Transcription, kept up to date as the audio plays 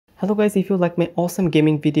Hello guys, if you like my awesome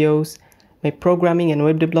gaming videos, my programming and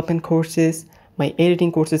web development courses, my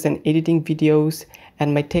editing courses and editing videos,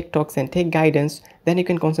 and my tech talks and tech guidance, then you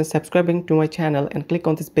can consider subscribing to my channel and click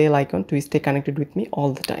on this bell icon to stay connected with me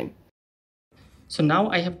all the time. So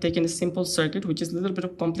now I have taken a simple circuit which is a little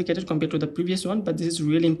bit complicated compared to the previous one, but this is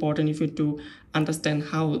really important if you to understand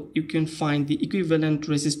how you can find the equivalent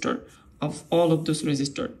resistor of all of those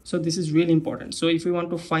resistors. So this is really important. So if we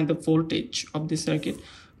want to find the voltage of this circuit,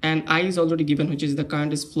 and I is already given, which is the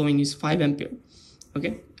current is flowing is 5 ampere.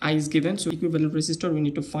 Okay, I is given, so equivalent resistor we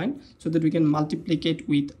need to find so that we can multiplicate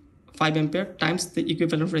with 5 ampere times the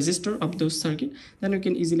equivalent resistor of those circuit. Then we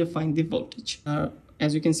can easily find the voltage.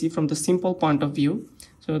 As you can see from the simple point of view,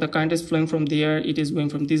 so the current is flowing from there, it is going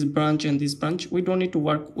from this branch and this branch. We don't need to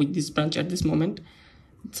work with this branch at this moment.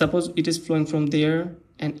 Suppose it is flowing from there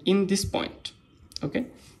and in this point, okay,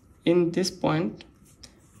 in this point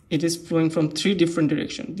it is flowing from 3 different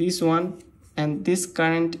directions. This one and this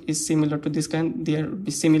current is similar to this current. They are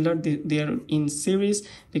similar, they are in series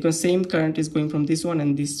because same current is going from this one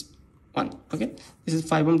and this one. Okay, this is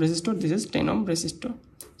 5 ohm resistor, this is 10 ohm resistor.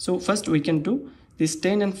 So first we can do this.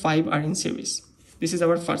 10 and 5 are in series. This is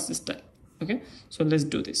our first step. Okay, so let's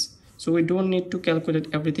do this. So we don't need to calculate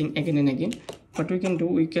everything again and again. What we can do,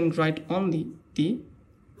 we can write only the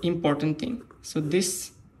important thing. So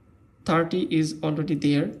this 30 is already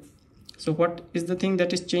there. So what is the thing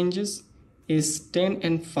that is changes is 10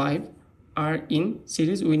 and 5 are in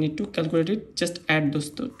series. We need to calculate it, just add those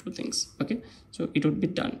two things. Okay, so it would be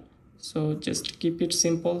done. So just keep it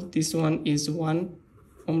simple. This one is 1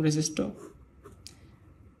 ohm resistor,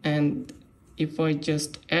 and if I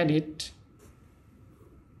just add it,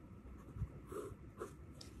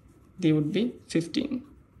 they would be 15.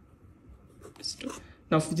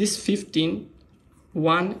 Now for this 15,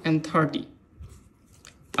 1 and 30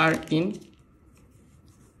 are in,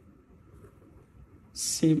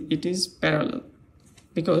 see, it is parallel,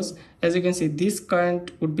 because as you can see this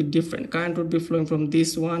current would be different. Current would be flowing from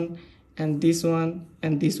this one and this one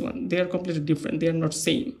and this one. They are completely different, they are not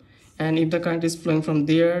same. And if the current is flowing from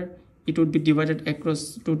there, it would be divided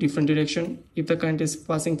across 2 different directions. If the current is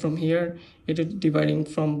passing from here, it is dividing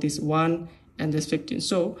from this 1 and this 15.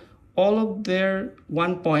 So all of their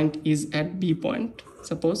 1 point is at B point.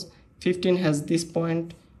 Suppose 15 has this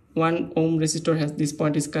point, 1 ohm resistor has this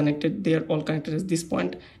point, is connected, they are all connected at this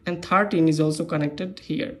point, and 13 is also connected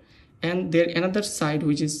here. And there another side,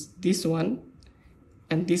 which is this one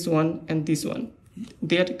and this one and this one,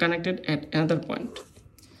 they are connected at another point.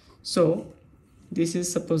 So this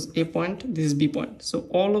is suppose A point, this is B point. So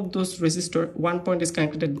all of those resistor, 1 point is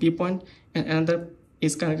connected at B point and another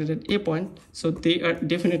is connected at A point. So they are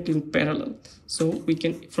definitely in parallel. So we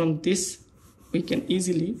can, from this we can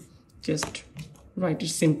easily just write it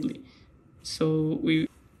simply. So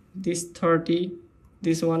this 30,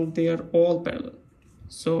 this one, they are all parallel.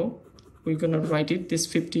 So we're gonna write it, this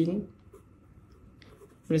 15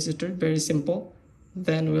 resistor, very simple.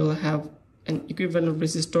 Then we'll have an equivalent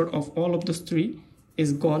resistor of all of those 3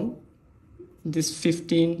 is gone. This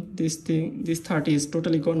 15, this thing, this 30 is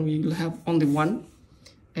totally gone. We will have only 1,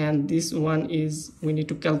 and this one is, we need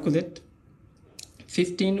to calculate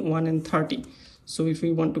 15, 1 and 30. So if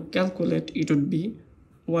we want to calculate, it would be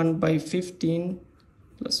 1 by 15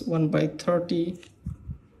 plus 1 by 30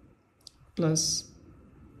 plus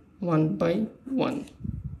 1 by 1.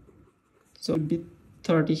 So it would be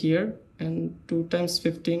 30 here, and 2 times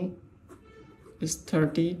 15 is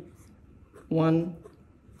 30, 1,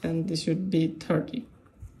 and this should be 30.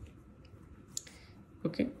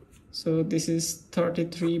 Okay, so this is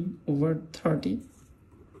 33 over 30.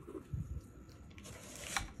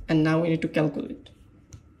 And now we need to calculate.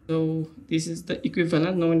 So this is the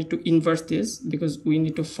equivalent. Now we need to inverse this because we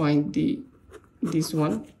need to find this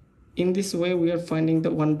one. In this way we are finding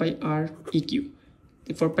the 1 by R EQ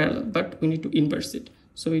for parallel, but we need to inverse it.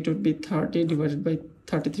 So it would be 30 divided by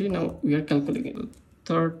 33. Now we are calculating it.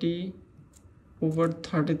 30 over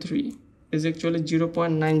 33 is actually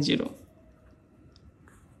 0.90.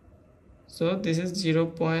 So this is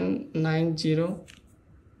 0.90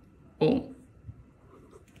 ohm.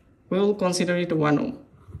 We will consider it 1 ohm.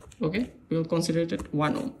 Okay, we will consider it at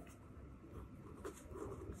 1 ohm.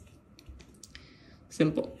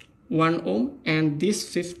 Simple. 1 ohm, and this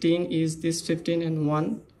 15 is this 15 and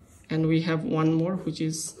 1, and we have one more, which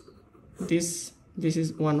is this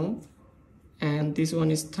is 1 ohm, and this one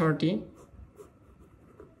is 30.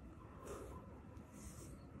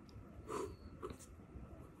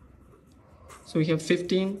 So we have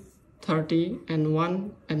 15, 30 and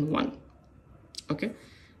 1 and 1. Okay,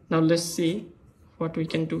 now let's see what we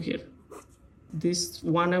can do here. This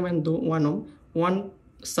 1 ohm and 1 ohm, one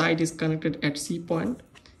side is connected at C point,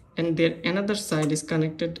 and their another side is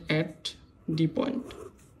connected at D point.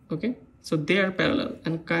 Okay, so they are parallel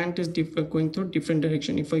and current is going through different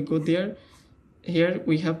direction. If I go there, here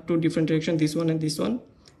we have two different directions, this one and this one,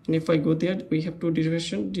 and if I go there we have two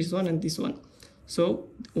directions, this one and this one. So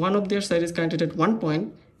one of their side is connected at one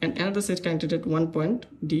point and another side connected at one point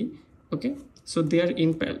D. Okay, so they are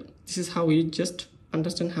in parallel. This is how we just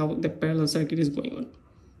understand how the parallel circuit is going on.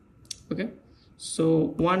 Okay,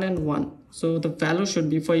 so 1 and 1, so the value should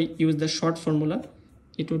be, if I use the short formula,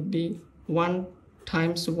 it would be 1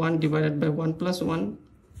 times 1 divided by 1 plus 1,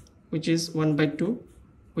 which is 1 by 2,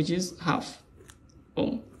 which is half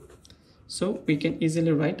ohm. So we can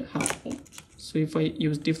easily write half ohm. So if I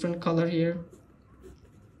use different color here,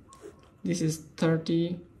 this is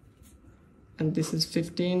 30 and this is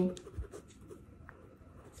 15,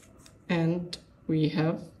 and we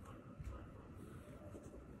have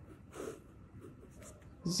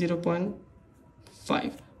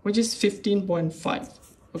 0.5, which is 15.5.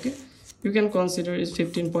 okay, you can consider is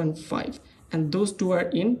 15.5, and those two are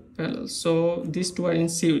in parallel, so these two are in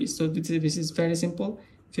series. So this is very simple,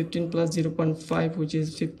 15 plus 0.5, which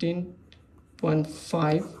is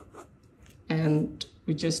 15.5, and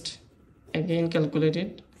we just again calculate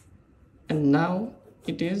it, and now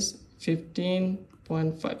it is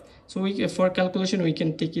 15.5. so for calculation we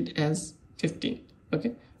can take it as 15.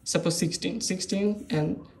 okay, suppose 16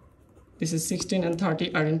 and this is 16 and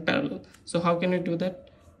 30 are in parallel. So how can we do that?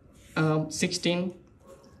 16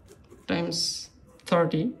 times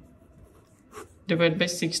 30 divided by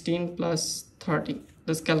 16 plus 30.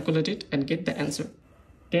 Let's calculate it and get the answer.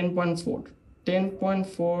 10.4.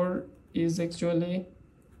 10.4 is actually,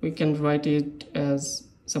 we can write it as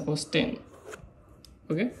suppose 10.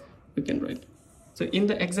 Okay, we can write. So in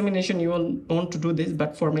the examination you will want to do this,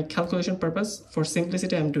 but for my calculation purpose, for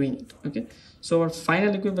simplicity, I'm doing it. Okay, so our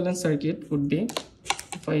final equivalent circuit would be,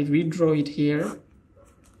 if I redraw it here,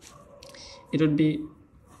 it would be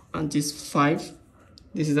on this 5.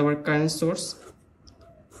 This is our current source,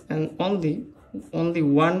 and only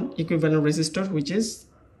one equivalent resistor, which is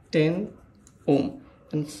 10 ohm,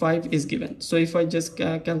 and 5 is given. So if I just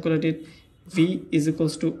calculate it, V is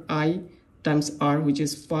equals to I times R, which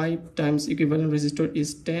is 5, times equivalent resistor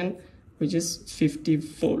is 10, which is 50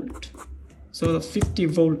 volt. So the 50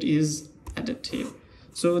 volt is added here.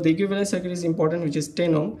 So the equivalent circuit is important, which is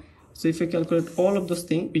 10 ohm. So if we calculate all of those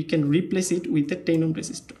things, we can replace it with the 10 ohm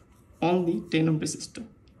resistor, only 10 ohm resistor.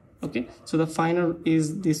 Okay, so the final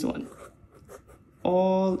is this one.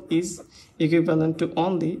 All is equivalent to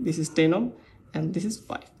only, this is 10 ohm and this is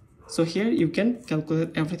 5. So here you can calculate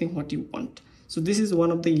everything what you want. So this is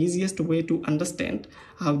one of the easiest way to understand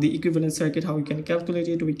how the equivalent circuit, how we can calculate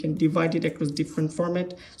it. We can divide it across different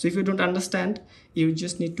format. So if you don't understand, you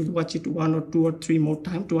just need to watch it 1 or 2 or 3 more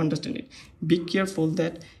times to understand it. Be careful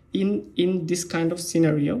that in this kind of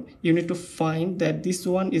scenario, you need to find that this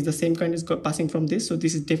one is the same kind as passing from this. So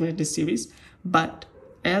this is definitely series. But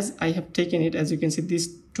as I have taken it, as you can see,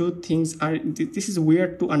 these two things are, this is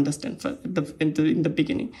weird to understand in the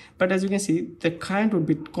beginning, but as you can see, the current would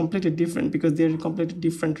be completely different because they're completely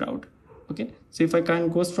different route. Okay, so if I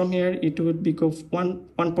current goes from here, it would be go one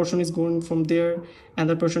portion is going from there,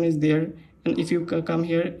 another portion is there, and if you come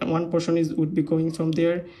here, one portion would be going from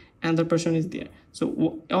there, another portion is there.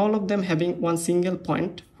 So all of them having one single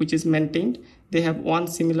point which is maintained. They have one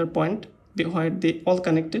similar point where they all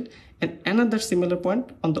connected, and another similar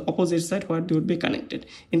point on the opposite side where they would be connected.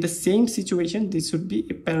 In the same situation, this would be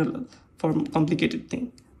a parallel for complicated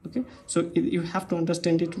thing. Okay, so you have to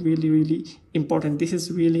understand it, really important. This is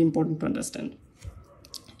really important to understand.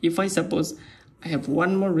 If I suppose I have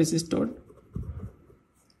one more resistor,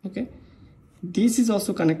 okay, this is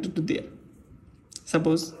also connected to there.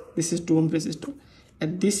 Suppose this is 2 ohm resistor,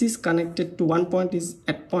 and this is connected to one point is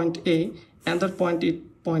at point A, another point is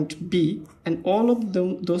point B, and all of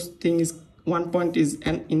them, those things, one point is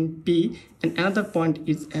in B and another point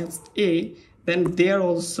is at A, then they are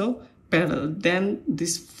also parallel. Then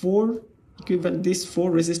this 4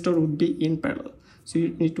 resistor would be in parallel. So you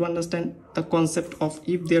need to understand the concept of,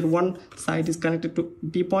 if their one side is connected to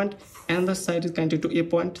B point and the side is connected to A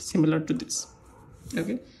point, similar to this.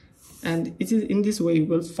 Okay, and it is in this way you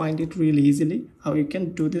will find it really easily how you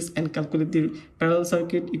can do this and calculate the parallel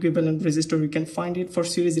circuit equivalent resistor. You can find it. For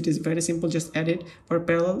series it is very simple, just add it. For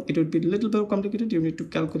parallel it would be a little bit complicated, you need to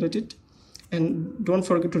calculate it, and don't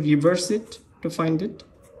forget to reverse it to find it.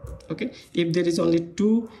 Okay, if there is only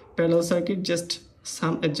 2 parallel circuit, just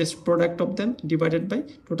just product of them divided by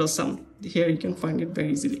total sum. Here you can find it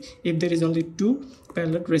very easily if there is only 2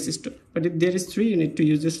 parallel resistor. But if there is 3, you need to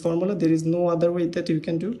use this formula. There is no other way that you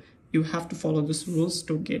can do. you have to follow these rules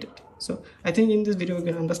to get it. So I think in this video you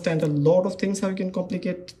can understand a lot of things, how you can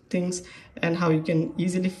complicate things and how you can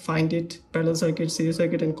easily find it, parallel circuit, series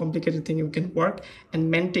circuit, and complicated thing you can work and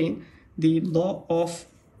maintain the law of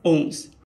ohms.